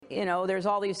there's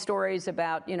all these stories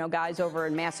about, guys over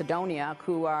in Macedonia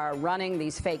who are running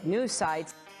these fake news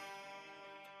sites.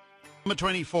 Number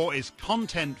 24 is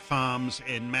content farms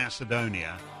in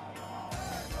Macedonia.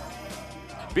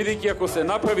 Бидејќи ако се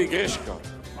направи грешка,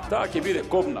 таа ќе биде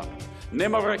кобна.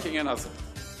 Нема враќање назад.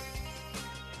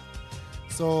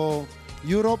 So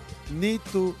Europe need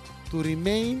to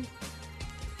remain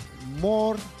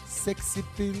more sexy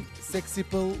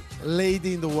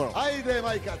lady in the world. Ајде,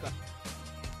 мајката!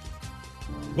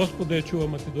 Господа ја чува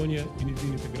Македонија и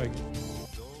низините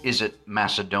граѓани. Is it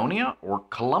Macedonia or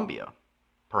Columbia?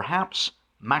 Perhaps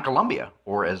Makelumbia,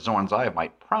 or as Zoran Zaev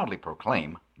might proudly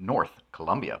proclaim, North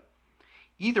Columbia.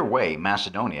 Either way,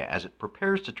 Macedonia, as it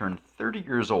prepares to turn 30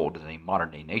 years old as a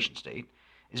modern-day nation-state,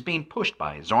 is being pushed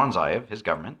by Zoran Zaev, his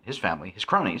government, his family, his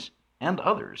cronies, and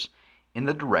others in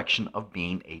the direction of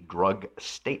being a drug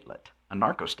statelet, a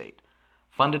narco-state,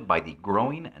 funded by the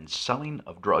growing and selling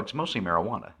of drugs, mostly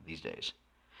marijuana, these days.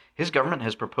 His government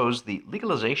has proposed the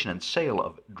legalization and sale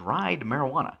of dried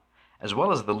marijuana, as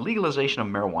well as the legalization of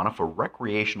marijuana for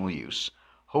recreational use,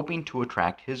 hoping to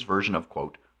attract his version of,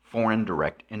 quote, foreign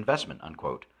direct investment,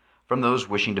 unquote, from those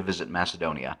wishing to visit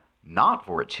Macedonia, not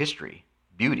for its history,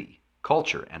 beauty,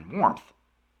 culture, and warmth,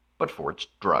 but for its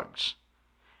drugs.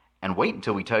 And wait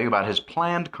until we tell you about his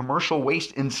planned commercial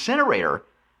waste incinerator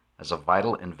as a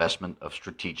vital investment of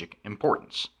strategic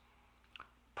importance.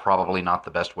 Probably not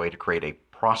the best way to create a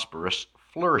prosperous,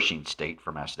 flourishing state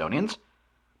for Macedonians,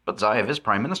 but Zaev is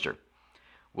prime minister.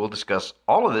 We'll discuss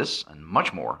all of this and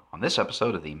much more on this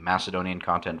episode of the Macedonian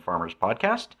Content Farmers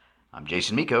Podcast. I'm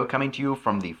Jason Miko, coming to you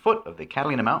from the foot of the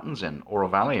Catalina Mountains in Oro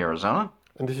Valley, Arizona.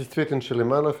 And this is Cvetin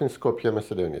Shilimanov in Skopje,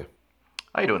 Macedonia.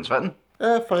 How you doing, Svetin?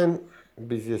 Fine.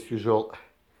 Busy as usual.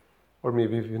 Or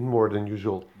maybe even more than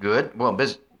usual. Good. Well,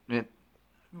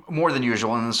 more than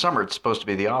usual. In the summer, it's supposed to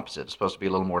be the opposite. It's supposed to be a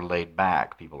little more laid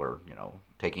back. People are,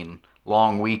 taking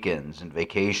long weekends and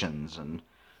vacations and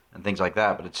things like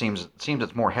that. But it seems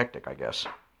it's more hectic, I guess.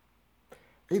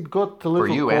 It got a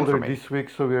little colder this week,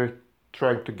 so we're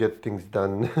trying to get things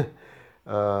done,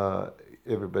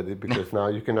 everybody, because now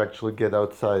you can actually get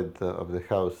outside of the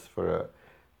house for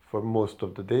most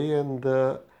of the day, and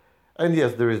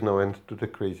yes, there is no end to the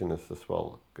craziness as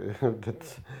well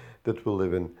that we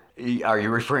live in. Are you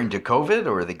referring to COVID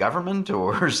or the government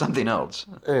or something else?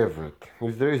 Everything.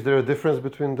 Is there a difference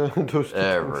between those two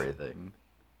Everything.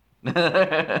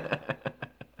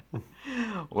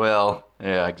 Well,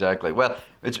 yeah, exactly. Well,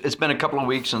 it's been a couple of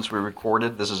weeks since we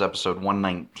recorded. This is episode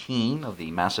 119 of the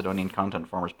Macedonian Content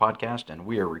Farmers Podcast, and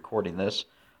we are recording this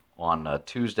on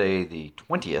Tuesday, the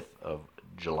 20th of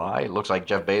July. It looks like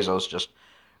Jeff Bezos just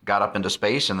got up into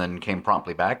space and then came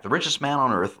promptly back. The richest man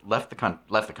on Earth left the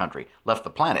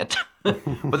planet,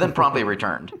 but then promptly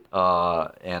returned.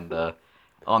 On the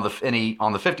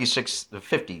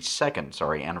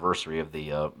 52nd anniversary of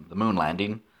the moon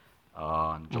landing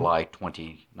on July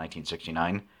 20,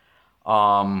 1969.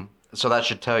 So that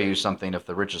should tell you something if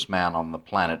the richest man on the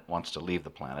planet wants to leave the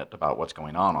planet about what's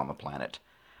going on the planet.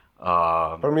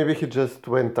 Or maybe he just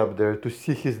went up there to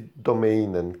see his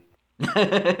domain and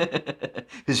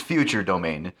his future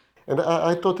domain. And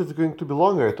I thought it's going to be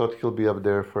longer. I thought he'll be up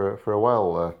there for a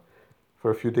while, for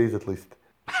a few days at least.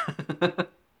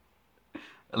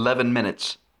 11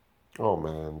 minutes. Oh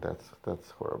man,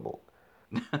 that's horrible.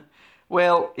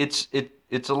 Well, it's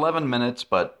 11 minutes,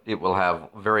 but it will have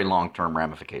very long-term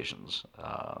ramifications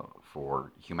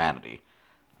for humanity.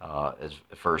 As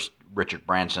first Richard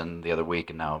Branson the other week,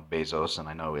 and now Bezos, and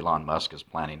I know Elon Musk is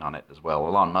planning on it as well.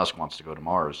 Elon Musk wants to go to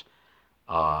Mars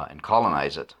and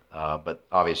colonize it, but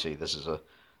obviously this is a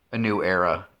new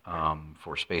era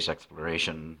for space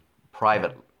exploration,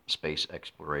 private space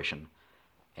exploration,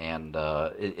 and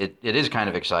it is kind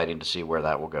of exciting to see where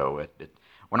that will go.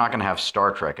 We're not going to have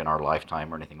Star Trek in our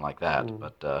lifetime or anything like that,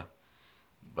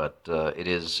 but it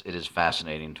is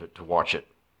fascinating to watch it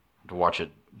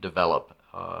develop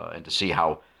and to see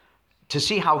how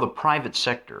the private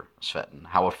sector, Svetin,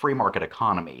 how a free market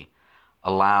economy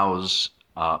allows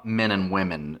men and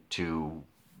women to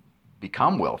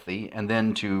become wealthy and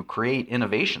then to create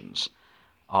innovations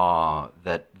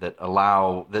that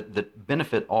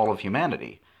benefit all of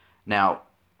humanity. Now,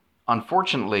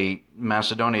 unfortunately,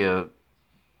 Macedonia,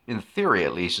 in theory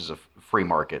at least, is a free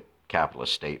market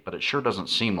capitalist state, but it sure doesn't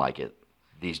seem like it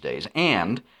these days.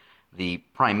 And the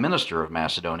Prime Minister of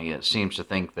Macedonia seems to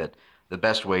think that the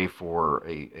best way for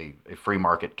a free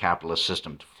market capitalist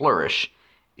system to flourish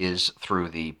is through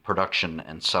the production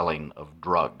and selling of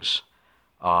drugs.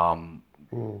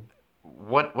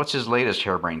 What's his latest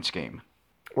harebrained scheme?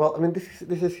 Well, I mean, this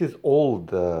is his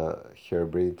old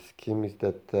harebrained scheme, is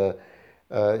that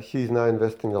He's now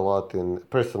investing a lot in,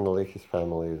 personally, his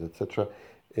family, etc.,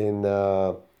 in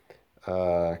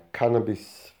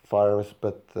cannabis farms,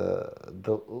 but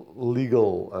the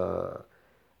legal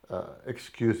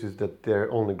excuse is that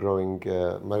they're only growing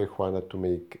marijuana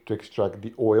to extract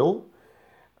the oil,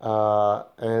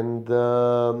 and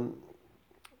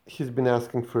he's been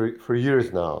asking for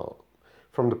years now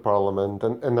from the parliament,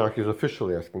 and now he's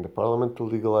officially asking the parliament to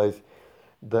legalize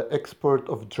the export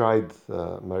of dried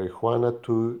marijuana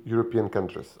to European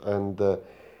countries. And the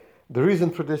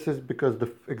reason for this is because the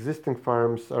existing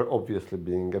farms are obviously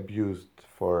being abused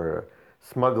for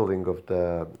smuggling of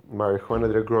the marijuana.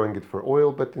 They're growing it for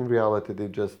oil, but in reality they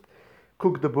just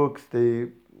cook the books. They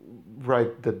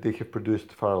write that they have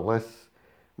produced far less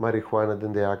marijuana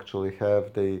than they actually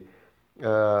have. They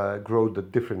grow the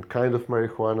different kind of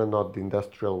marijuana, not the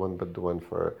industrial one, but the one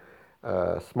for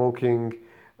smoking.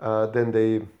 Then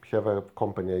they have a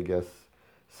company, I guess,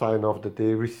 sign off that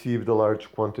they received a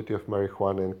large quantity of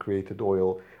marijuana and created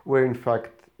oil, where in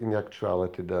fact, in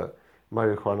actuality, the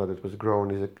marijuana that was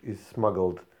grown is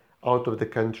smuggled out of the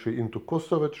country into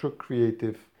Kosovo through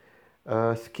creative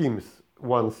schemes.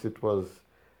 Once it was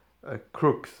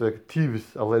crooks,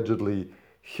 thieves allegedly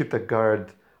hit a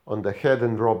guard on the head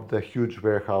and robbed a huge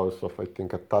warehouse of, I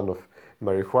think, a ton of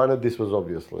marijuana. This was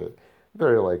obviously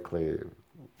very likely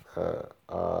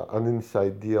an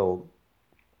inside deal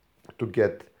to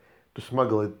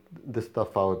smuggle the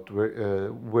stuff out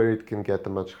where it can get a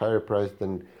much higher price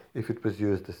than if it was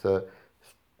used as a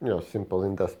simple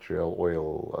industrial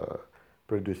oil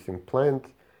producing plant.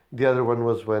 The other one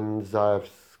was when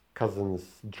Zaev's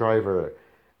cousin's driver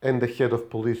and the head of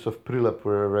police of Prilep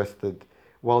were arrested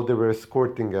while they were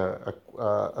escorting a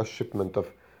shipment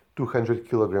of 200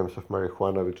 kilograms of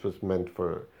marijuana, which was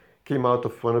came out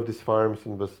of one of these farms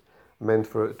and was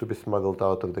meant to be smuggled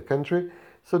out of the country.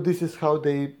 So this is how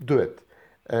they do it.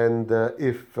 And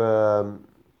if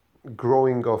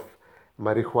growing of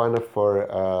marijuana for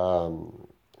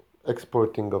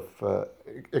exporting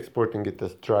it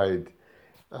as dried,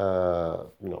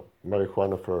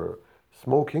 marijuana for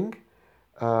smoking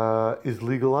is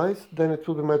legalized, then it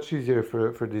will be much easier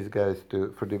for these guys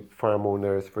for the farm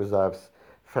owners, for Zaev's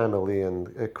family and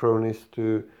cronies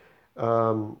to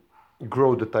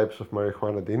grow the types of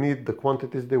marijuana they need, the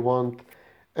quantities they want,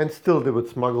 and still they would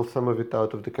smuggle some of it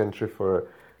out of the country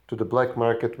to the black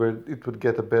market where it would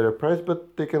get a better price,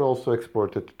 but they can also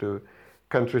export it to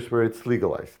countries where it's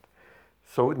legalized.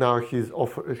 So now he's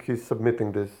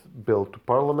submitting this bill to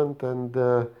Parliament, and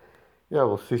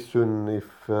we'll see soon if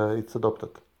it's adopted.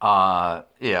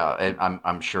 And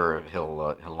I'm sure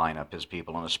he'll line up his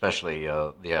people, and especially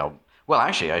well,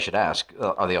 actually, I should ask: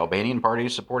 are the Albanian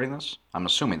parties supporting this? I'm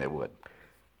assuming they would.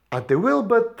 They will,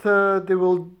 but they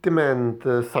will demand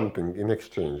something in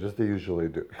exchange, as they usually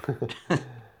do.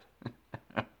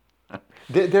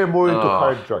 They're more into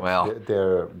hard drugs. Well.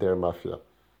 They're mafia.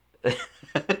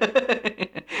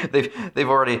 They've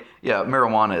already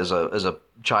marijuana is a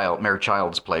mere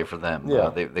child's play for them. Yeah.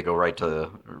 They go right to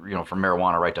from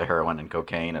marijuana right to heroin and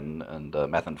cocaine and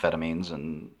methamphetamines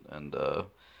and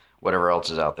whatever else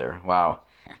is out there. Wow.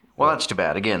 Well, that's too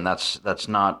bad. Again, that's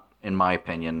not, in my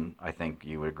opinion, I think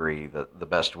you would agree that the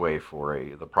best way for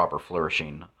the proper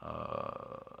flourishing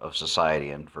of society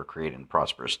and for creating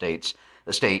prosperous states,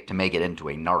 the state to make it into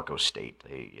a narco state,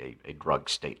 a drug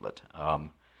statelet.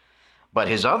 But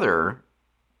his other,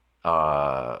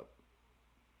 I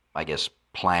guess,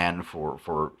 plan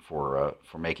for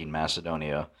making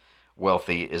Macedonia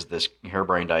wealthy is this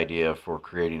harebrained idea for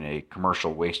creating a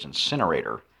commercial waste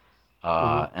incinerator.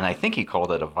 And I think he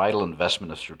called it a vital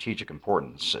investment of strategic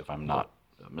importance, if I'm not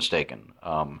mistaken.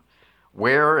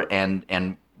 Where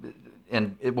and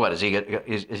what is he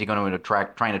going to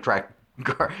trying to attract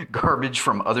garbage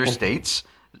from other states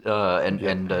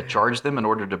and charge them in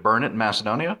order to burn it in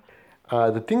Macedonia?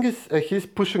 The thing is, he's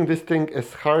pushing this thing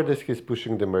as hard as he's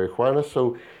pushing the marijuana.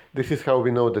 So this is how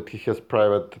we know that he has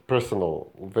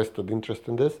personal vested interest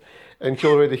in this. And he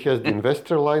already has the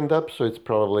investor lined up. So it's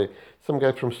probably some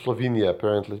guy from Slovenia,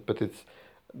 apparently. But it's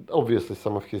obviously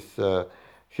some of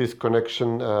his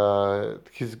connection.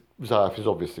 Zaev is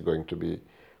obviously going to be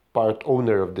part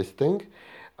owner of this thing.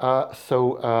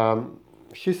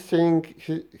 He's saying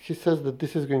he says that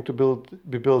this is going to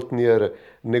be built near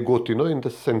Negotino, in the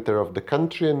center of the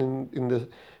country and in the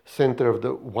center of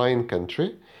the wine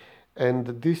country. And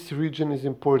this region is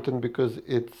important because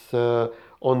it's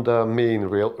on the main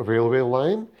railway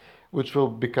line, which will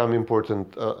become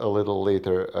important a little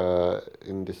later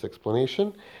in this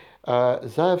explanation.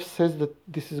 Zaev says that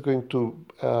this is going to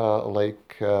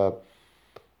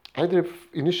either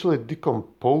initially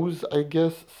decompose, I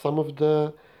guess, some of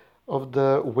the of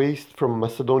the waste from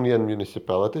Macedonian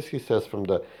municipalities. He says from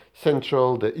the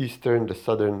central, the eastern, the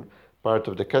southern part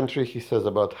of the country. He says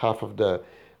about half of the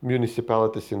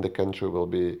municipalities in the country will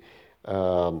be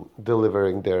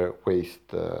delivering their waste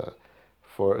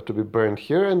to be burned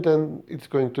here, and then it's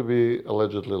going to be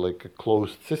allegedly like a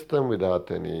closed system without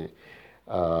any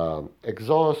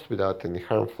exhaust, without any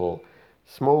harmful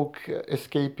smoke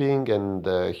escaping, and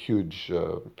huge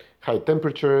high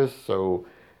temperatures. So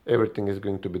everything is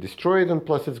going to be destroyed, and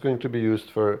plus it's going to be used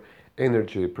for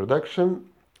energy production.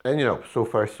 And so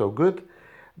far so good.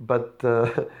 But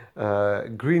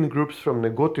green groups from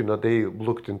Negotino, they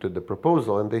looked into the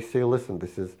proposal and they say, listen,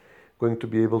 this is going to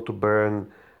be able to burn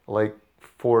like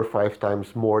 4 or 5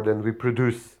 times more than we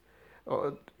produce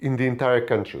in the entire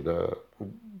country, the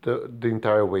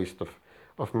entire waste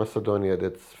of Macedonia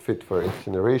that's fit for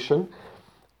incineration.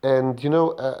 And,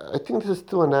 I think this is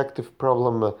still an active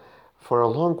problem. For a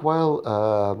long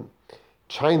while,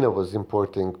 China was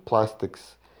importing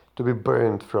plastics to be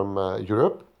burned from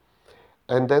Europe.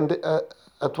 And then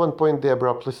at one point they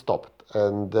abruptly stopped.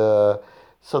 And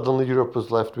suddenly Europe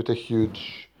was left with a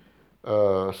huge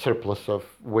surplus of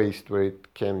waste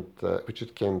which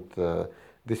it can't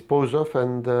dispose of.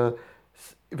 And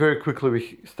very quickly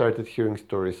we started hearing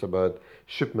stories about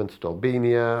shipments to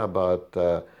Albania, about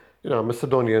a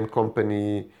Macedonian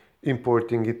company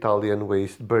importing Italian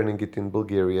waste, burning it in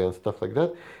Bulgaria and stuff like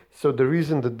that. So the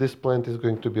reason that this plant is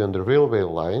going to be on the railway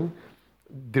line,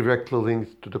 directly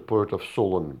linked to the port of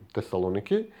Solon,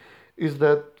 Thessaloniki, is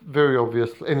that very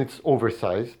obviously, and it's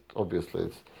oversized, obviously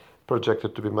it's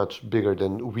projected to be much bigger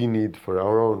than we need for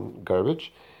our own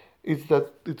garbage, is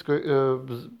that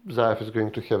ZAF is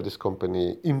going to have this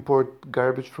company import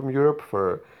garbage from Europe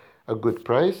for a good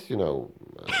price,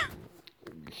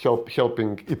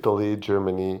 helping Italy,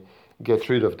 Germany get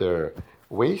rid of their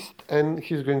waste, and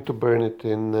he's going to burn it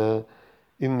in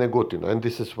Negotino. And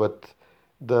this is what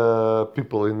the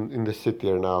people in the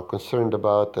city are now concerned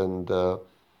about and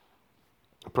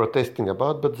protesting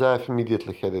about. But ZAF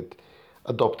immediately had it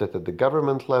adopted at the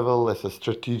government level as a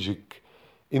strategic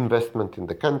investment in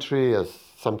the country, as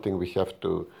something we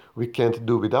can't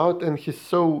do without. And he's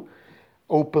so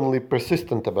openly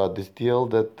persistent about this deal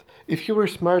that if he were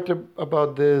smarter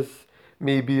about this,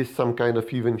 maybe some kind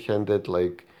of even-handed,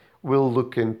 like, we'll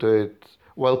look into it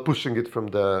while pushing it from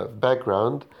the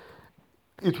background,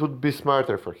 it would be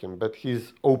smarter for him. But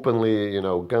he's openly,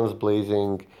 guns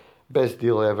blazing, best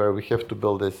deal ever, we have to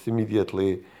build this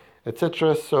immediately,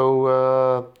 etc.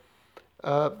 So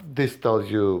this tells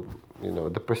you,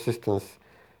 the persistence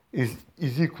is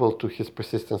equal to his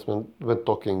persistence when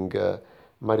talking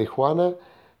marijuana.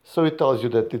 So it tells you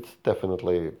that it's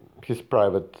definitely his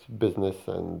private business,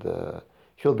 and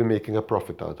he'll be making a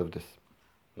profit out of this.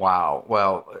 Wow.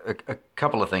 Well, a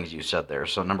couple of things you said there.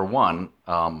 So number one,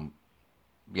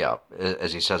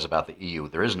 as he says about the EU,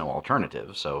 there is no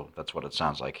alternative. So that's what it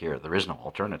sounds like here. There is no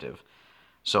alternative.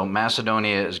 So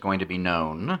Macedonia is going to be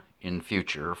known in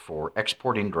future for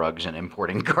exporting drugs and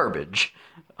importing garbage.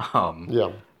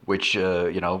 Which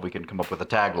we can come up with a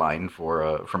tagline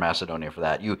for Macedonia for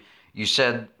that. You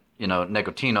said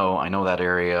Negotino. I know that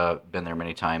area. Been there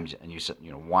many times. And you said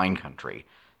wine country.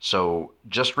 So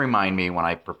just remind me when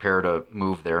I prepare to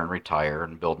move there and retire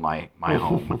and build my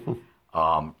home.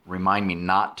 Remind me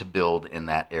not to build in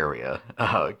that area,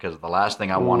 because the last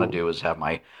thing I want to do is have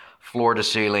my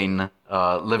floor-to-ceiling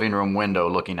living room window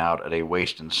looking out at a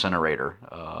waste incinerator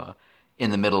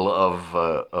in the middle of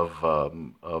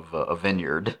a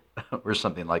vineyard or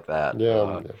something like that.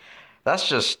 That's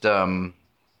just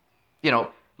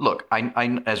look.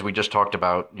 I as we just talked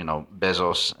about,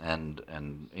 Bezos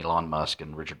and Elon Musk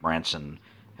and Richard Branson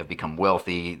have become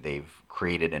wealthy. They've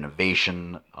created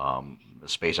innovation,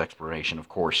 space exploration, of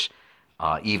course,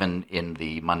 even in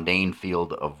the mundane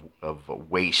field of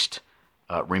waste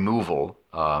removal.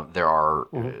 There are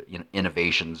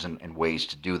innovations and ways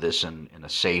to do this in a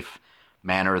safe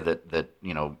manner that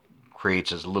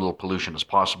creates as little pollution as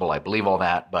possible. I believe all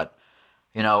that, but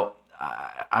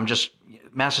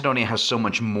Macedonia has so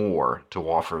much more to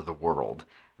offer the world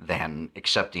than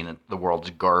accepting the world's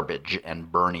garbage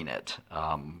and burning it.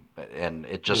 And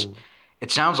it just,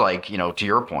 it sounds like, to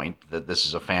your point, that this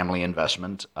is a family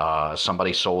investment.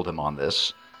 Somebody sold him on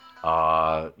this.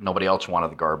 Nobody else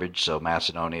wanted the garbage, so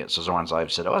Zoran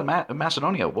Zaev said,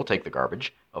 Macedonia will take the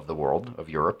garbage of the world, of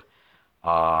Europe.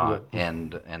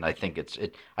 And I think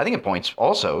it points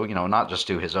also, not just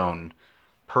to his own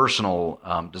personal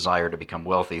desire to become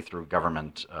wealthy through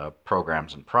government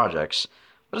programs and projects,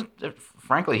 but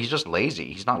frankly, he's just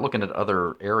lazy. He's not looking at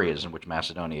other areas in which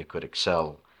Macedonia could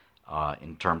excel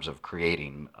in terms of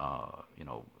creating,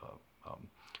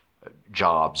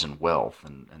 jobs and wealth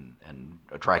and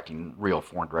attracting real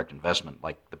foreign direct investment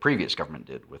like the previous government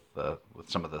did with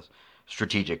some of the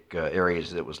strategic areas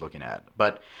that it was looking at.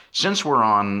 But since we're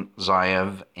on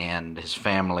Zaev and his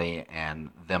family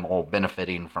and them all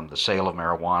benefiting from the sale of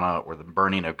marijuana or the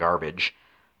burning of garbage,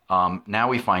 now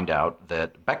we find out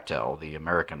that Bechtel,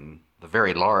 the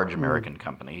very large American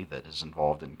company that is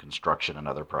involved in construction and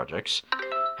other projects,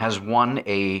 has won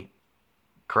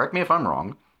correct me if I'm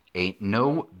wrong, a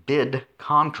no-bid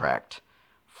contract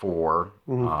for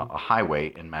a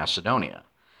highway in Macedonia.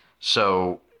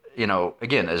 So,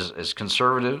 again, as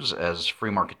conservatives, as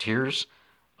free marketeers,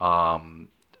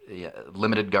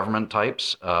 limited government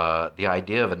types, the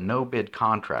idea of a no-bid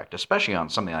contract, especially on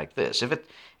something like this, if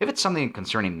it's something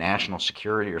concerning national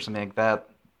security or something like that,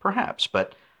 perhaps,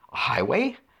 but a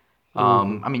highway?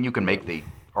 I mean, you can make the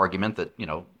argument that,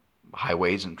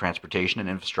 highways and transportation and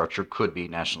infrastructure could be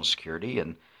national security.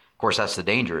 And of course, that's the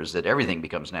danger, is that everything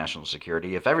becomes national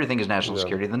security. If everything is national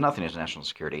security, then nothing is national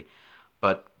security.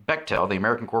 But Bechtel, the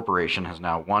American corporation, has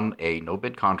now won a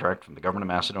no-bid contract from the government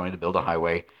of Macedonia to build a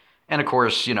highway. And of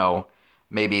course,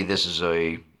 maybe this is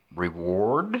a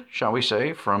reward, shall we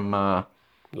say, from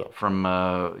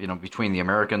between the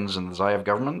Americans and the Zaev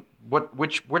government.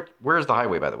 Where is the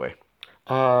highway, by the way?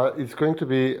 It's going to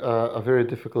be a very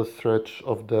difficult stretch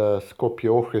of the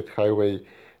Skopje-Ohrid highway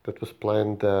that was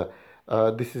planned.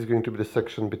 This is going to be the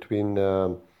section between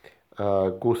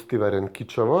Gostivar and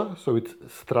Kičevo, so it's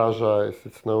Straža, as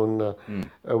it's known,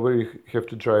 where you have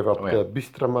to drive up the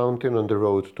Bistra mountain on the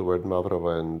road toward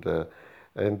Mavrovo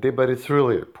but it's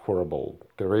really horrible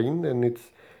terrain, and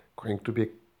it's going to be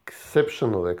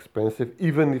exceptionally expensive,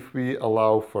 even if we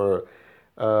allow for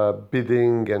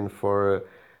bidding and for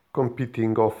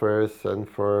competing offers and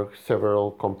for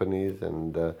several companies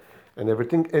and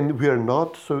everything. And we are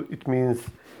not, so it means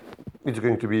it's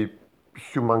going to be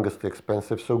humongously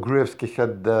expensive. So Gruevski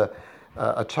had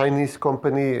a Chinese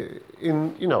company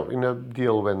in a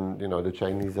deal when the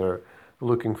Chinese are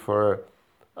looking for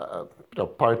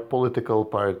part political,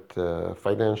 part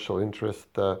financial interest.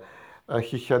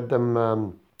 He had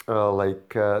them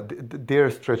their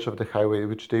stretch of the highway,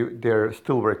 which they're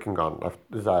still working on.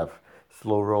 Zaev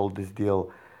slow rolled this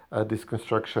deal, this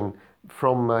construction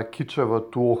from Kičevo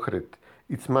to Ohrid.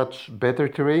 It's much better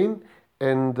terrain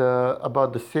and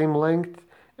about the same length,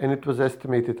 and it was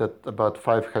estimated at about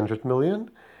 500 million.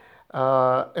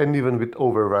 And even with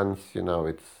overruns, it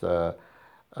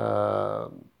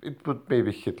would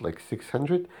maybe hit like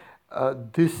 600.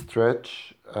 This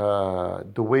stretch,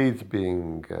 the way it's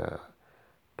being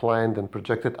planned and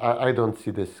projected, I don't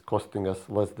see this costing us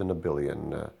less than $1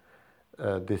 billion.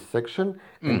 This section,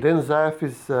 and then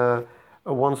Zaev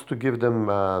wants to give them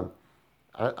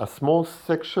a small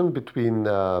section between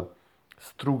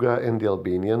Struga and the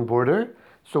Albanian border.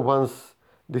 So once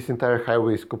this entire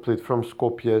highway is complete from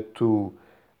Skopje to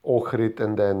Ohrid,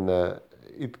 and then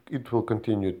it will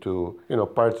continue to,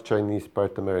 part Chinese,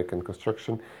 part American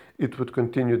construction. It would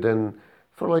continue then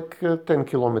for like 10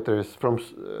 kilometers from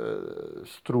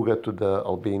Struga to the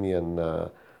Albanian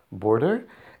border.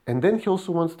 And then he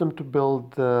also wants them to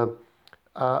build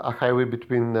a highway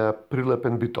between Prilep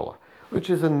and Bitola, which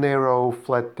is a narrow,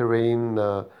 flat terrain,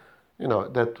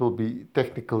 that will be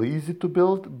technically easy to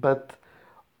build, but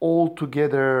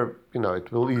altogether,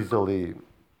 it will easily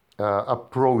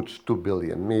approach 2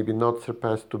 billion, maybe not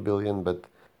surpass 2 billion, but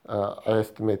I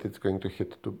estimate it's going to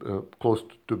hit close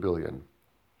to 2 billion.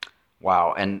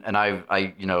 Wow, and I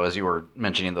as you were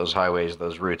mentioning those highways,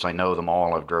 those routes, I know them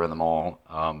all. I've driven them all.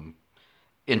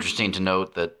 Interesting to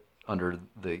note that under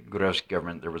the Gruevski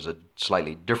government, there was a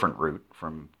slightly different route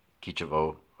from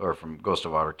Kičevo, or from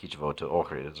Gostivar or Kičevo to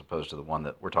Ohrid, as opposed to the one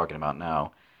that we're talking about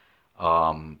now.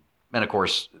 And of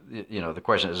course, the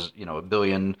question is, $1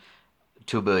 billion,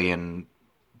 2 billion.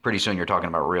 Pretty soon, you're talking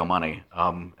about real money,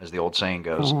 as the old saying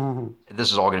goes.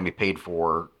 This is all going to be paid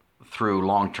for through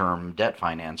long-term debt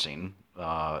financing,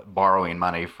 borrowing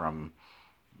money from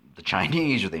the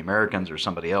Chinese or the Americans or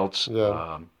somebody else.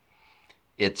 Yeah.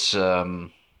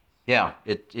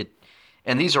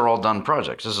 And these are all done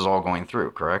projects. This is all going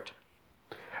through, correct?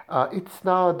 It's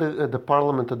now the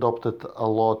parliament adopted a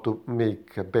law to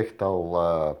make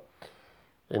Bechtel,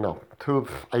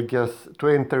 to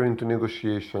enter into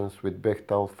negotiations with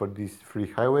Bechtel for these 3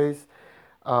 highways.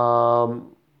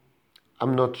 I'm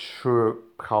not sure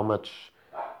how much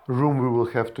room we will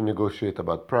have to negotiate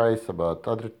about price, about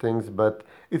other things, but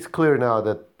it's clear now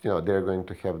that they're going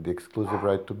to have the exclusive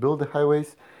right to build the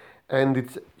highways, and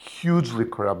it's hugely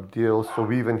corrupt deal. So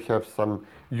we even have some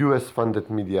U.S.-funded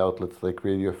media outlets like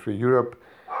Radio Free Europe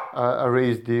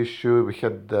raise the issue. We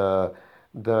had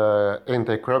The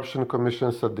Anti-Corruption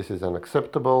Commission said this is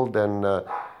unacceptable. Then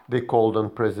they called on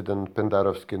President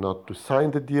Pendarovsky not to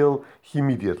sign the deal. He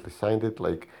immediately signed it.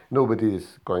 Like, nobody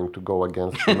is going to go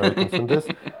against the Americans on this.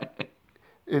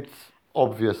 It's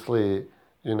obviously,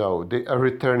 a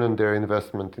return on their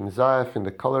investment in Zaev, in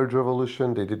the colored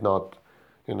revolution. They did not,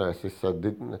 as I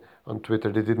said on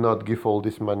Twitter, they did not give all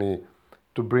this money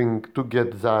to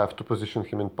get Zaev, to position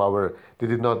him in power. They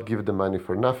did not give the money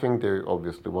for nothing. They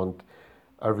obviously want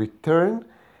a return.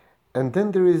 And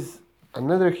then there is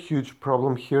another huge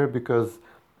problem here because,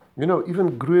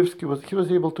 even Gruevski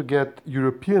was able to get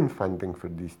European funding for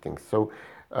these things. So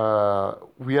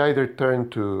we either turn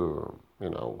to,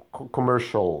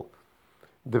 commercial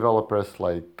developers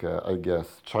like, I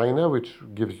guess, China, which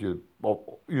gives you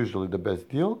usually the best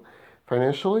deal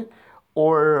financially,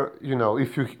 or,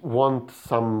 if you want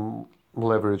some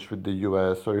leverage with the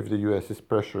US, or if the US is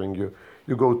pressuring you,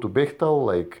 you go to Bechtel,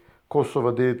 like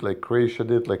Kosovo did, like Croatia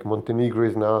did, like Montenegro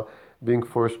is now being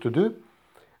forced to do.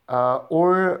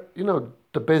 Or,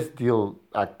 the best deal,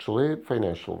 actually,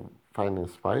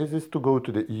 finance-wise, is to go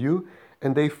to the EU,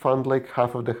 and they fund like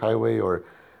half of the highway, or,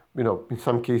 in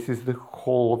some cases, the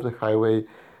whole of the highway.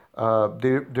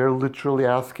 They're literally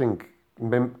asking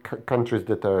countries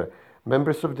that are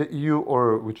members of the EU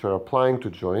or which are applying to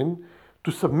join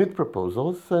to submit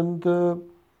proposals, and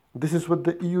this is what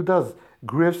the EU does.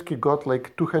 Gruevski got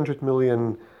like 200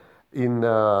 million in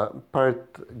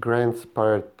part grants,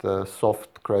 part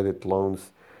soft credit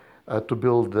loans to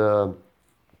build a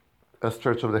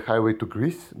stretch of the highway to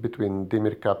Greece between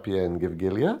Demirkapia and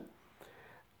Gevgelia.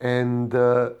 And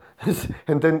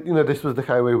and then, this was the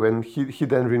highway when he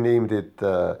then renamed it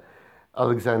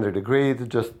Alexander the Great,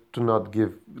 just to not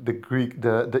give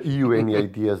the EU any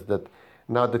ideas that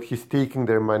now that he's taking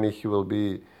their money,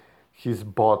 he's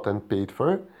bought and paid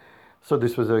for. So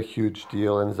this was a huge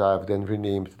deal, and Zaev then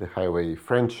renamed the highway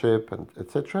Friendship, and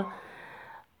etc.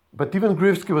 But even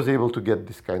Gruevski was able to get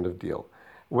this kind of deal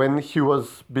when he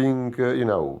was being,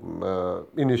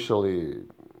 initially,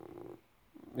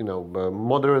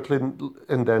 moderately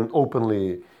and then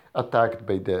openly attacked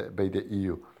by the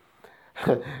EU.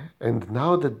 And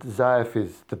now that Zaev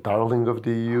is the darling of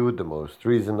the EU, the most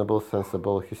reasonable,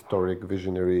 sensible, historic,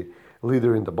 visionary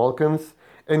leader in the Balkans,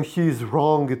 and he is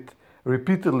wronged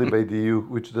repeatedly by the EU,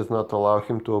 which does not allow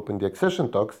him to open the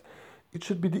accession talks, it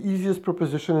should be the easiest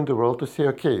proposition in the world to say,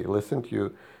 okay, listen,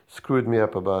 you screwed me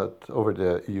up over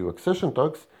the EU accession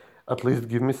talks, at least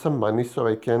give me some money so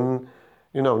I can,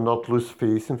 not lose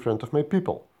face in front of my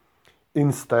people.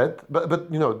 Instead, but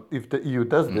if the EU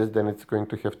does this, then it's going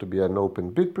to have to be an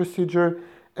open bid procedure,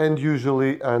 and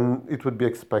usually it would be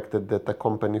expected that a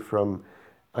company from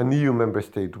an EU member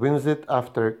state wins it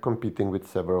after competing with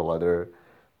several other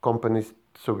companies,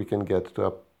 so we can get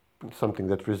to something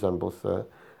that resembles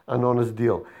an honest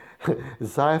deal.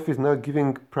 Zaev is now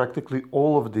giving practically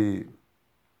all of the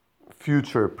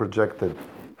future projected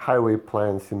highway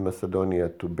plans in Macedonia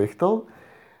to Bechtel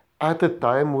at a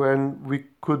time when we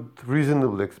could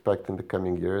reasonably expect in the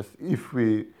coming years, if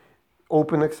we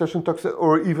open accession talks,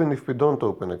 or even if we don't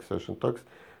open accession talks,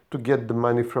 to get the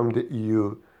money from the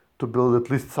EU to build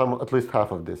at least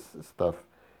half of this stuff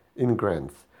in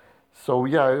grants. So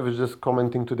yeah, I was just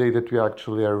commenting today that we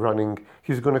actually are running.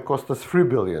 He's going to cost us 3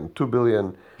 billion, 2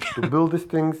 billion to build these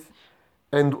things,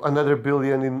 and another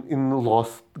billion in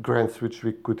lost grants, which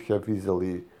we could have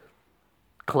easily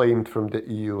claimed from the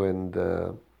EU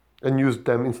and used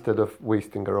them instead of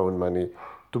wasting our own money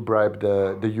to bribe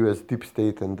the US deep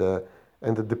state and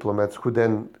the diplomats, who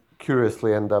then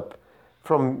curiously end up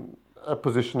from a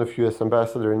position of US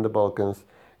ambassador in the Balkans,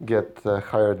 get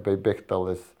hired by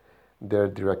Bechtel as their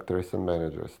directors and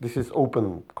managers. This is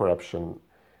open corruption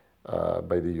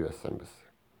by the US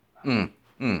embassy.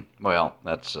 Well,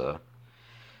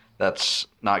 that's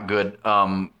not good,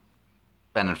 and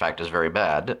in fact is very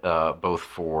bad, both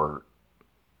for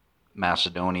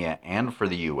Macedonia and for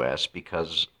the U.S.,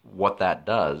 because what that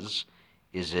does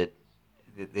is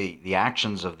the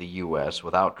actions of the U.S.,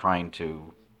 without trying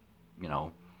to,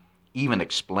 even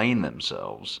explain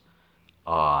themselves,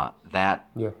 that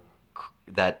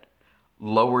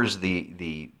lowers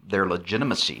their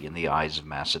legitimacy in the eyes of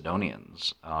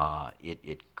Macedonians.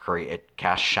 It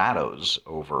casts shadows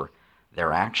over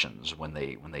their actions when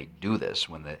they do this,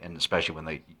 and especially when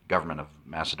the government of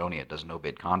Macedonia does no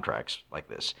bid contracts like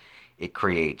this. It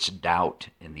creates doubt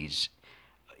in these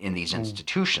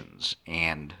institutions,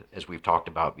 and as we've talked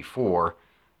about before,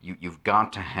 you've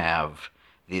got to have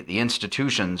the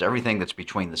institutions, everything that's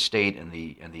between the state and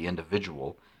the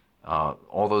individual.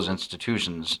 All those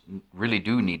institutions really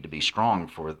do need to be strong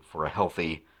for a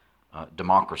healthy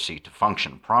democracy to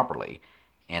function properly.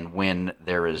 And when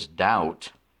there is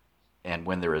doubt and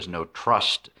when there is no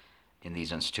trust in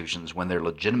these institutions, when their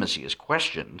legitimacy is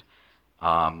questioned,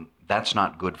 that's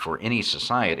not good for any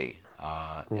society.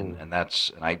 I'm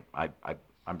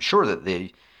sure that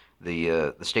the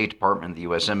State Department, the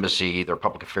U.S. Embassy, their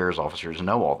public affairs officers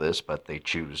know all this, but they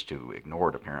choose to ignore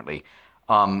it, apparently.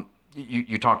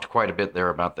 You talked quite a bit there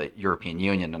about the European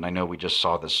Union, and I know we just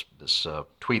saw this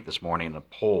tweet this morning, a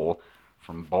poll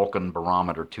from Balkan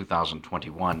Barometer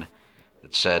 2021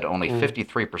 that said only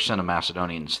 53% of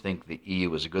Macedonians think the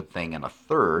EU is a good thing, and a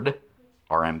third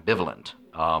are ambivalent,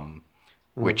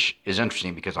 which is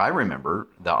interesting because I remember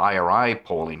the IRI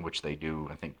polling, which they do,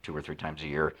 I think, 2 or 3 times a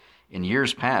year. In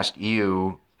years past,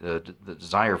 the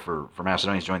desire for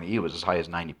Macedonians to join the EU was as high as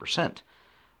 90%.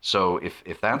 So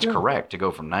if that's correct, to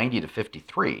go from 90 to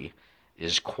 53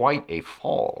 is quite a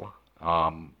fall.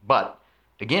 But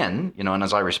again, and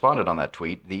as I responded on that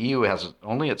tweet, the EU has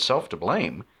only itself to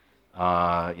blame.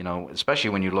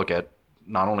 Especially when you look at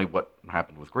not only what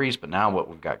happened with Greece, but now what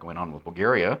we've got going on with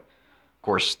Bulgaria. Of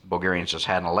course, the Bulgarians just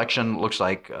had an election. Looks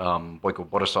like Boyko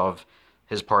Borisov,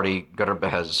 his party, Grb,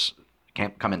 has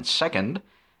come in second,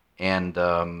 and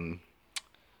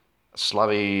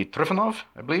Slavi Trifonov,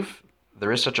 I believe,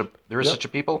 there is such a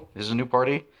people. This is a new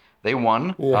party. They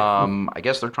won. Yeah. I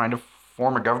guess they're trying to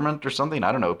form a government or something.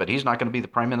 I don't know, but he's not going to be the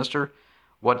prime minister.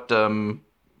 What's the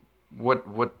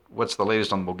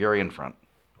latest on the Bulgarian front?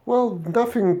 Well,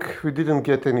 nothing. We didn't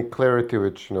get any clarity,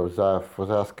 which Zaev was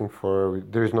asking for.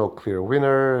 There is no clear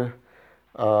winner.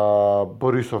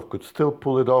 Borisov could still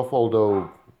pull it off, although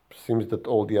it seems that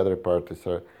all the other parties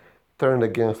are turned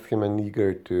against him and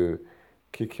eager to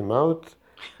kick him out.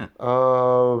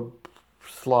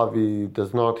 Slavi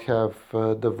does not have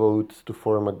the votes to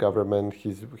form a government.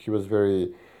 He was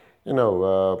very,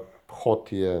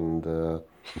 haughty and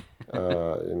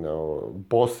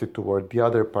bossy toward the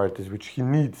other parties, which he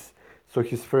needs. So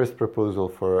his first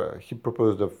proposal he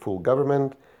proposed a full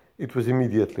government. It was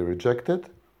immediately rejected.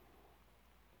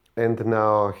 And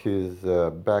now he's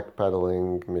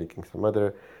backpedaling, making some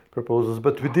other proposals.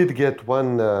 But we did get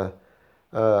one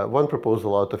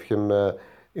proposal out of him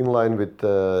in line with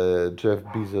Jeff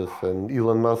Bezos and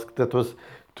Elon Musk. That was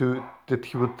that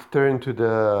he would turn to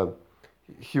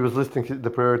he was listing the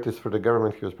priorities for the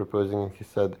government he was proposing, and he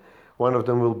said one of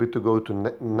them will be to go to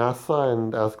NASA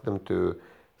and ask them to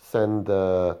send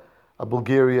a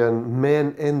Bulgarian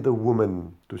man and a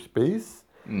woman to space.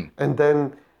 And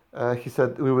then he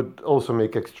said we would also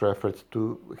make extra efforts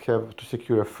to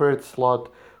secure a third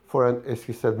slot for as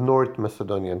he said, North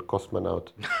Macedonian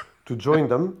cosmonaut to join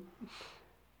them.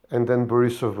 And then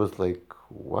Borisov was like,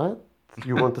 what?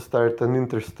 You want to start an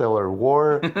interstellar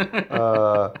war?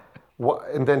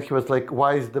 And then he was like,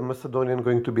 why is the Macedonian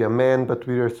going to be a man, but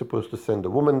we are supposed to send a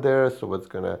woman there? So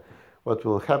what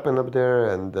will happen up there?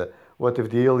 And what if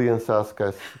the aliens ask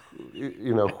us,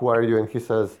 who are you? And he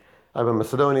says, I'm a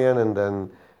Macedonian. And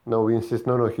then, we insist,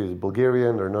 no, he's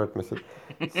Bulgarian or North Macedonian.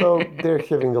 So they're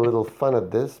having a little fun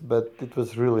at this, but it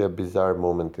was really a bizarre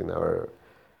moment in our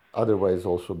otherwise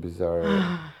also bizarre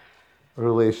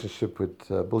relationship with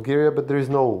Bulgaria. But there is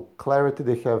no clarity.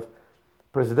 They have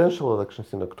presidential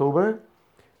elections in October.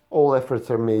 All efforts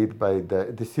are made by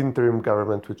this interim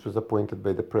government, which was appointed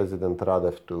by the president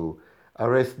Radev to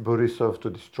arrest Borisov, to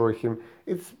destroy him.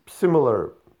 It's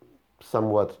similar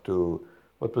somewhat to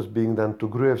what was being done to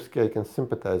Gruevski. I can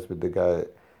sympathize with the guy,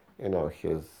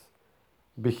 his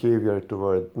behavior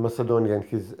toward Macedonia and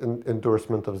his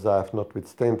endorsement of Zaev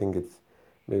notwithstanding. It's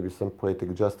maybe some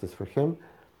poetic justice for him,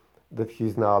 that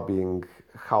he's now being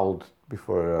held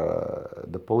before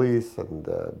the police and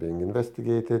being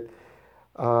investigated.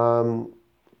 All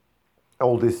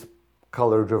these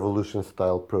colored revolution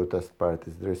style protest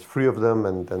parties, there's 3 of them,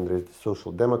 and then there's the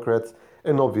Social Democrats,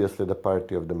 and obviously the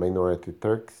party of the minority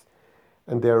Turks.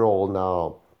 And they're all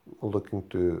now looking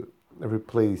to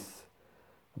replace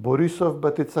Borisov,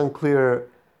 but it's unclear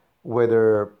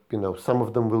whether, some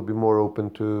of them will be more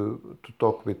open to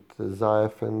talk with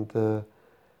Zaev and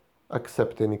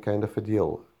accept any kind of a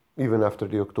deal, even after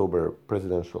the October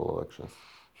presidential elections.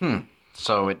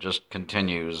 So it just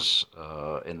continues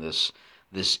in this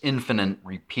infinite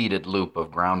repeated loop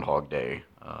of Groundhog Day.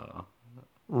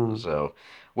 So,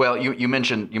 well, you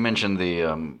mentioned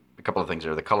the a couple of things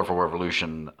there: the colorful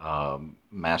revolution,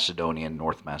 Macedonian,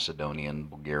 North Macedonian,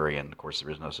 Bulgarian. Of course,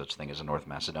 there is no such thing as a North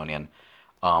Macedonian.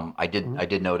 I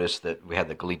did notice that we had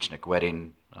the Galichnik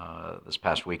wedding this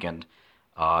past weekend.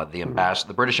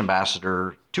 The British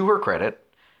ambassador, to her credit,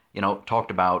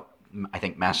 talked about, I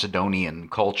think, Macedonian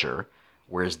culture,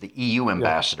 whereas the EU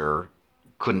ambassador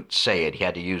couldn't say it. He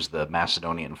had to use the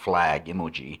Macedonian flag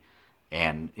emoji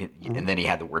and then he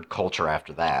had the word culture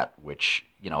after that, which,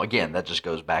 again, that just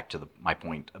goes back to my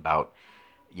point about,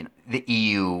 the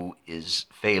EU is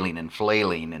failing and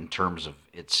flailing in terms of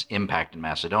its impact in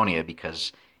Macedonia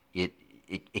because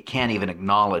it can't even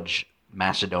acknowledge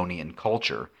Macedonian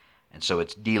culture, and so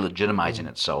it's delegitimizing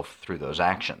itself through those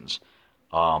actions.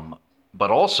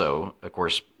 But also, of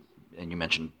course, and you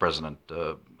mentioned President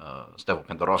Stevo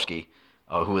Pendarovski,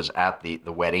 who was at the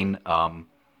wedding.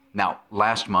 Now,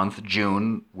 last month,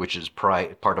 June, which is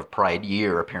part of Pride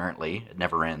Year, apparently, it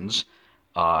never ends,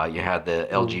 you had the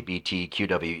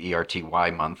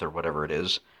LGBTQWERTY month, or whatever it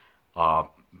is.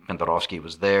 Pendarovski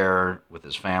was there with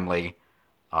his family,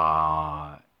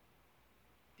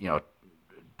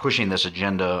 pushing this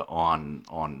agenda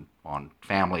on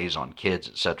families, on kids,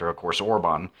 etc. Of course,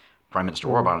 Prime Minister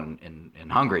Orban in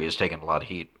Hungary has taken a lot of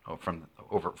heat from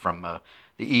the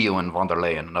EU and von der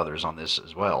Leyen and others on this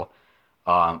as well.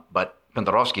 But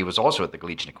Pendarovski was also at the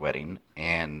Glicznik wedding,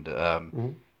 and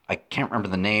I can't remember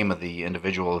the name of the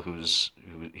individual who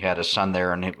had a son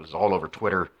there, and it was all over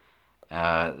Twitter.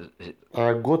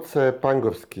 Goce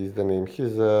Pangowski is the name.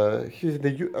 He's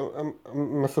the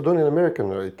Macedonian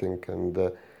American, I think,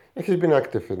 and he's been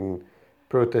active in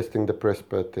protesting the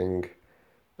Prespa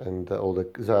and all the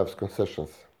Zaev's concessions.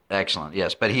 Excellent,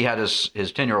 yes. But he had his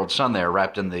 10-year-old son there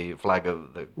wrapped in the flag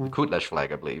of the Kutlesh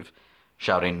flag, I believe,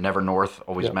 shouting "Never North,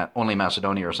 always only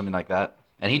Macedonia" or something like that.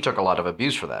 And he took a lot of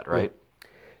abuse for that, right?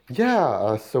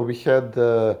 Yeah. So we had,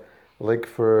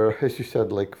 as you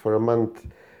said, for a month,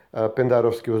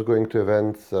 Pendarovski was going to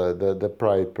events, the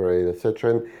Pride Parade, etc.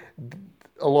 And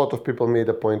a lot of people made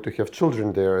a point to have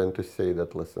children there and to say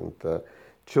that, listen,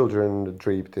 children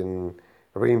draped in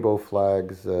rainbow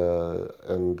flags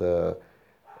and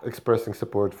expressing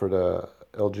support for the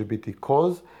LGBT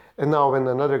cause. And now when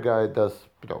another guy does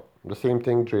the same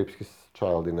thing, drapes his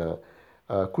child in a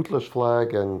Kutlesh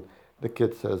flag, and the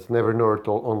kid says "Never North,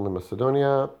 only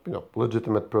Macedonia,"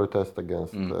 legitimate protest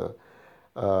against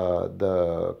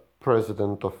the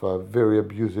president of a very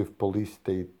abusive police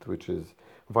state, which is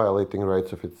violating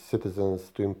rights of its citizens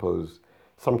to impose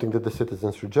something that the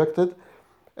citizens rejected.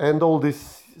 And all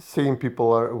these same people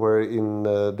were in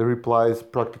the replies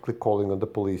practically calling on the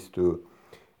police to,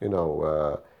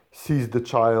 seize the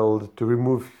child, to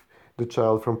remove the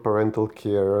child from parental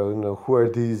care. Who are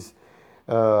these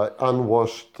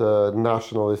unwashed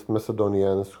nationalist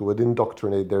Macedonians who would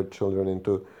indoctrinate their children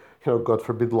into, God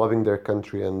forbid, loving their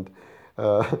country and,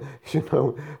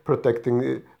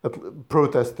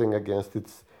 protesting against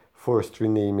its forced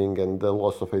renaming and the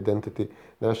loss of identity,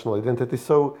 national identity.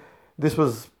 So this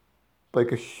was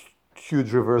like a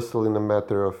huge reversal in a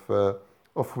matter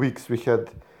of weeks. We had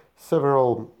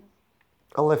a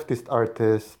leftist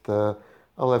artist, a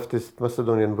leftist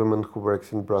Macedonian woman who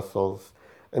works in Brussels,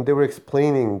 and they were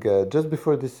explaining just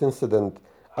before this incident,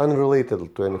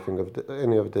 unrelated to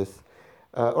any of this,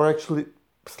 or actually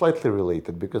slightly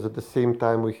related, because at the same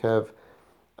time we have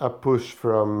a push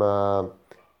from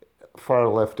far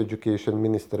left education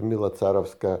minister Mila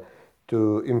Carovska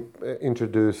to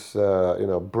introduce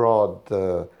broad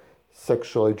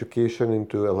sexual education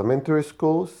into elementary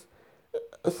schools,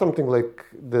 something like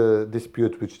the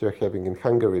dispute which they're having in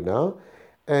Hungary now,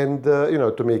 and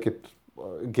to make it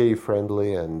gay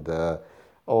friendly and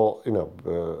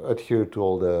adhere to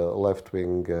all the left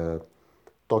wing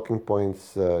talking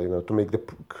points, to make the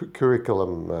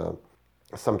curriculum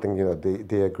something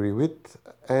they agree with.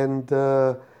 And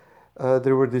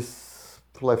there were these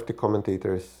lefty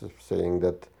commentators saying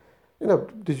that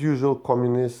these usual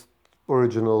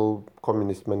original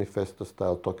communist manifesto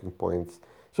style talking points.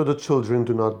 So the children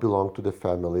do not belong to the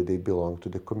family, they belong to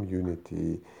the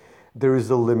community. There is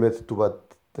a limit to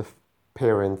what the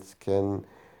parents can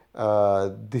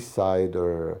decide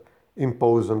or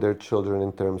impose on their children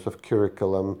in terms of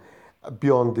curriculum.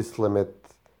 Beyond this limit,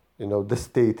 the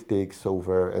state takes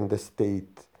over and the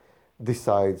state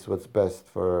decides what's best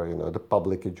for, the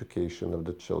public education of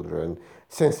the children.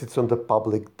 Since it's on the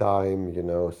public dime,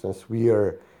 since we,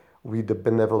 the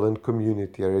benevolent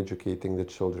community, are educating the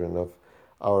children of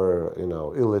our,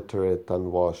 illiterate,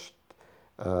 unwashed,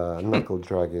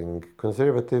 knuckle-dragging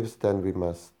conservatives, then we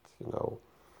must,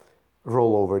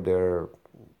 roll over their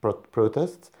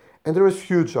protests. And there was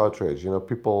huge outrage.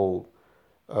 People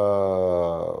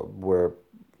were...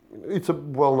 It's a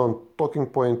well-known talking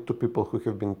point to people who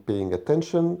have been paying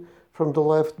attention from the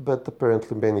left, but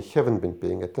apparently many haven't been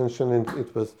paying attention, and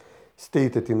it was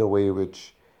stated in a way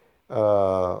which,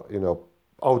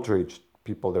 outraged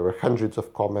people. There were hundreds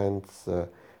of comments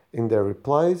in their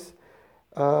replies.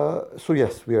 So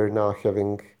yes, we are now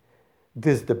having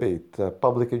this debate.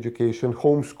 Public education,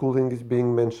 homeschooling is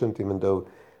being mentioned, even though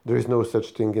There is no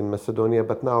such thing in Macedonia,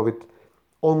 but now with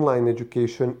online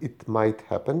education, it might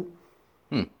happen.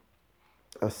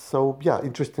 So yeah,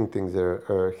 interesting things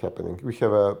are happening. We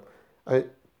have a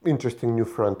interesting new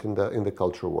front in the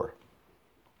culture war.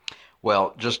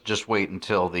 Well, just wait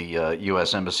until the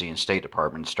U.S. Embassy and State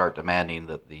Department start demanding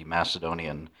that the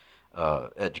Macedonian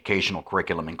educational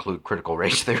curriculum include critical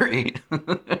race theory.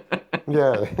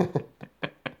 Yeah.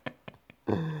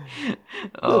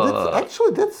 No,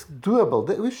 that's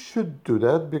doable. We should do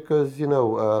that because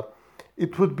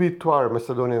it would be to our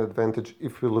Macedonian advantage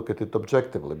if we look at it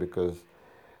objectively. Because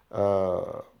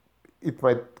it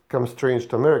might come strange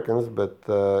to Americans, but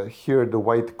here the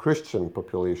white Christian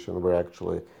population were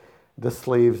actually the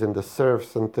slaves and the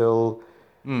serfs until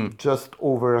just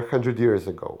over 100 years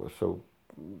ago. So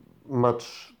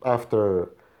much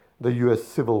after the U.S.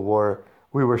 Civil War,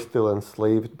 we were still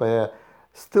enslaved by a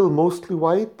still mostly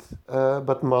white,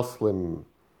 but Muslim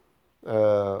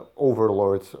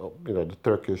overlords, the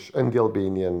Turkish and the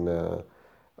Albanian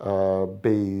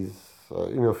beys,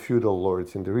 feudal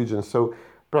lords in the region. So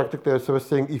practically, as I was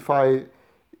saying, if I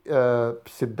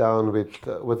sit down with,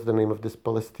 what's the name of this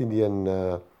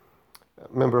Palestinian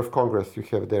member of Congress you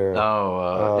have there?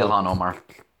 Ilhan Omar.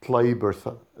 Tlaib or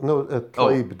something. No,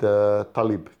 Tlaib, the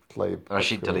Talib. Tlaib.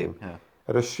 Rashid Talib, yeah.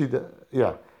 Rashid,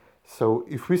 yeah. So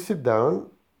if we sit down,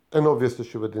 and obviously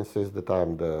she would insist that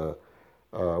I'm the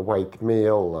white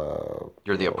male.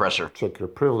 You're the oppressor. Check your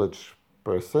privilege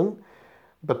person.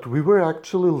 But we were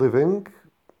actually living,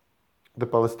 the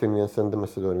Palestinians and the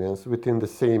Macedonians, within the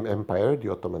same empire,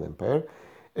 the Ottoman Empire.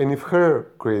 And if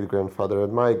her great-grandfather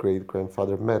and my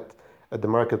great-grandfather met at the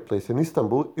marketplace in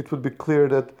Istanbul, it would be clear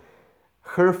that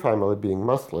her family being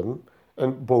Muslim,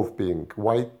 and both being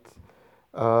white,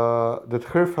 that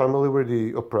her family were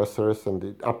the oppressors and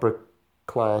the upper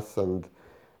class and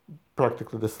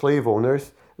practically the slave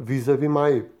owners vis-a-vis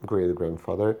my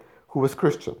great-grandfather, who was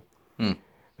Christian.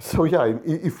 So yeah,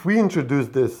 if we introduce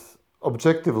this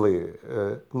objectively,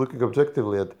 looking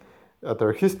objectively at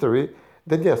our history,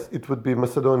 then yes, it would be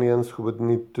Macedonians who would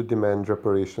need to demand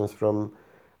reparations from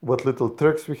what little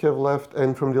Turks we have left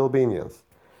and from the Albanians.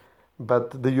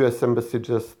 But the U.S. Embassy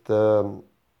just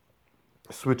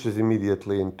switches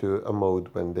immediately into a mode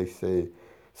when they say,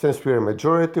 since we are a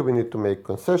majority, we need to make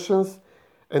concessions,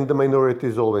 and the minority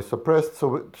is always oppressed.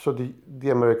 So the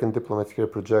American diplomats here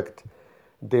project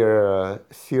their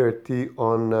CRT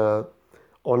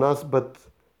on us, but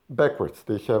backwards.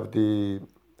 They have the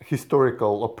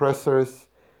historical oppressors,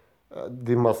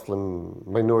 the Muslim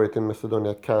minority in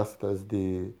Macedonia cast as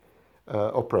the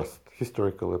oppressed,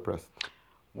 historically oppressed.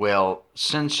 Well,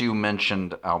 since you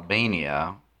mentioned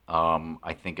Albania,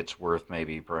 I think it's worth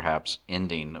maybe perhaps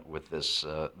ending with this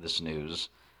news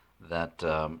that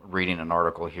reading an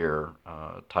article here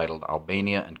titled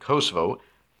 "Albania and Kosovo: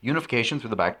 Unification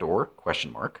Through the Back Door?" ?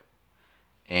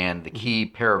 And the key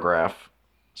paragraph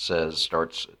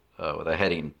starts with a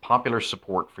heading: "Popular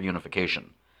support for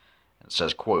unification." It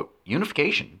says, quote,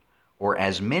 "Unification, or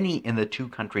as many in the two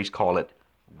countries call it,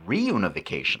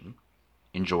 reunification,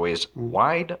 enjoys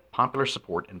wide popular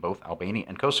support in both Albania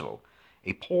and Kosovo.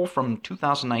 A poll from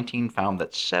 2019 found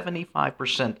that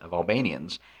 75% of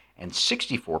Albanians and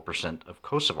 64% of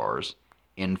Kosovars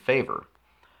in favor."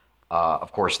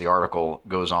 Of course, the article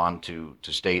goes on to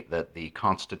state that the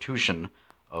Constitution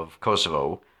of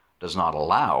Kosovo does not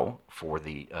allow for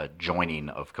the joining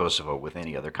of Kosovo with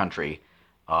any other country,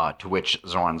 to which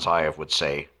Zoran Zaev would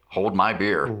say, "Hold my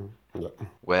beer." Yeah.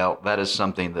 Well, that is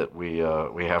something that we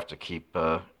have to keep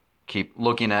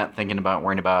looking at, thinking about,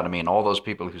 worrying about. I mean, all those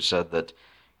people who said that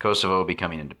Kosovo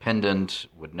becoming independent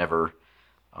would never,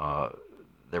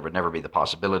 there would never be the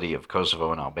possibility of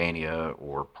Kosovo and Albania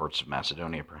or parts of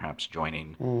Macedonia perhaps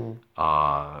joining.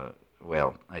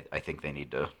 Well, I think they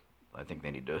need to.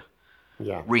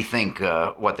 Yeah. Rethink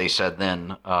what they said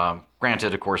then.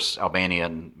 Granted, of course, Albania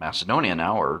and Macedonia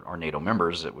now are NATO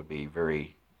members. It would be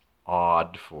very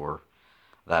odd for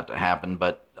that to happen.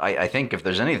 But I think if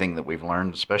there's anything that we've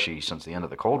learned, especially since the end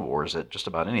of the Cold War, is that just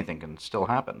about anything can still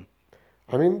happen.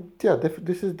 I mean, yeah,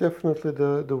 this is definitely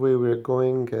the way we're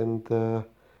going, and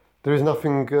there is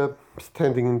nothing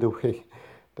standing in the way.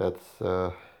 That's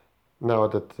now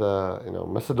that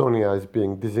Macedonia is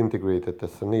being disintegrated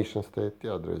as a nation state.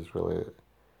 Yeah, there is really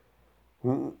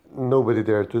nobody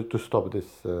there to stop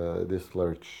this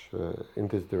lurch in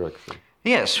this direction.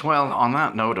 Yes, well, on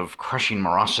that note of crushing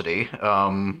morosity,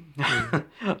 I've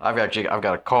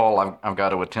got a call I've got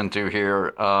to attend to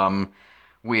here.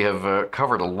 We have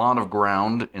covered a lot of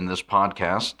ground in this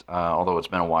podcast, although it's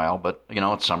been a while, but,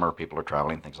 it's summer, people are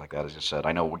traveling, things like that, as you said.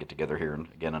 I know we'll get together here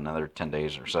again in another 10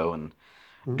 days or so, and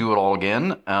do it all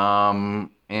again.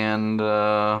 And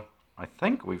I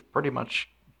think we've pretty much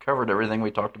covered everything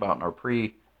we talked about in our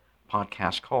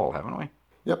pre-podcast call, haven't we?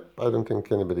 Yep, I don't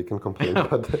think anybody can complain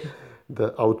about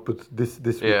the output this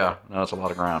week. Yeah, no, it's a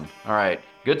lot of ground. All right.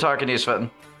 Good talking to you, Svetlin.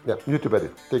 Yeah, you too, buddy.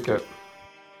 Take care.